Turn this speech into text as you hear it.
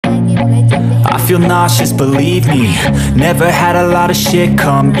I feel nauseous, believe me. Never had a lot of shit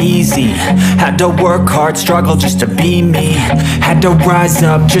come easy. Had to work hard, struggle just to be me. Had to rise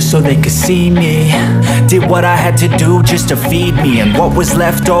up just so they could see me. Did what I had to do just to feed me. And what was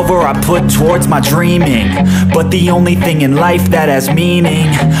left over I put towards my dreaming. But the only thing in life that has meaning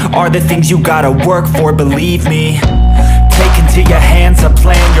are the things you gotta work for, believe me. Take into your hands a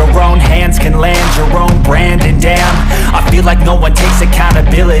plan, your own hands can land your own brand. And damn, I feel like no one takes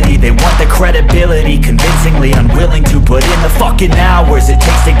accountability. They want the credibility, convincingly unwilling to put in the fucking hours it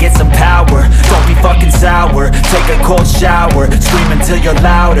takes to get some power. Don't be fucking sour, take a cold shower. Scream until you're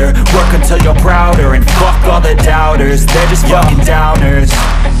louder, work until you're prouder. And fuck all the doubters, they're just fucking downers.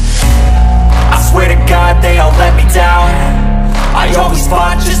 I swear to God they all let me down. I always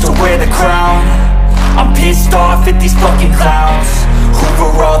fought just to wear the crown. I'm pissed off at these fucking clowns who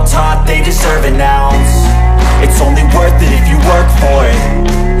were all taught they deserve an ounce. It's only worth it if you work for it.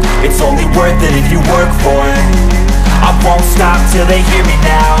 It's only worth it if you work for it. I won't stop till they hear me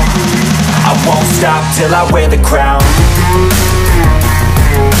now. I won't stop till I wear the crown.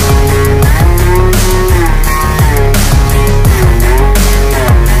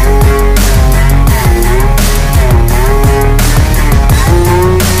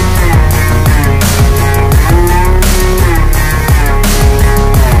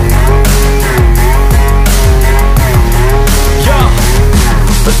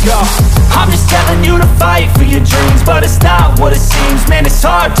 I'm just telling you to fight for your dreams, but it's not what it seems. Man, it's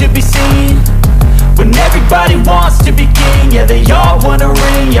hard to be seen when everybody wants to be king. Yeah, they all wanna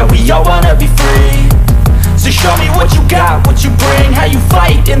ring, yeah, we all wanna be free. So show me what you got, what you bring, how you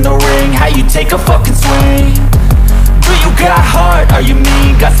fight in the ring, how you take a fucking swing. Do you got heart, are you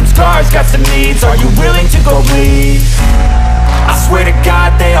mean? Got some scars, got some needs, are you willing to go bleed? I swear to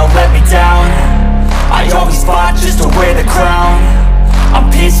God they all let me down. I always fought just to wear the crown. I'm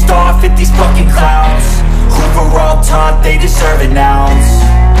pissed off at these fucking clowns who were all taught they deserve an ounce.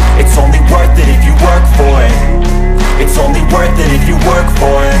 It's only worth it if you work for it. It's only worth it if you work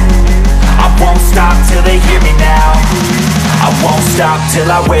for it. I won't stop till they hear me now. I won't stop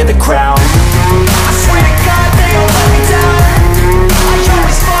till I wear the crown. I swear to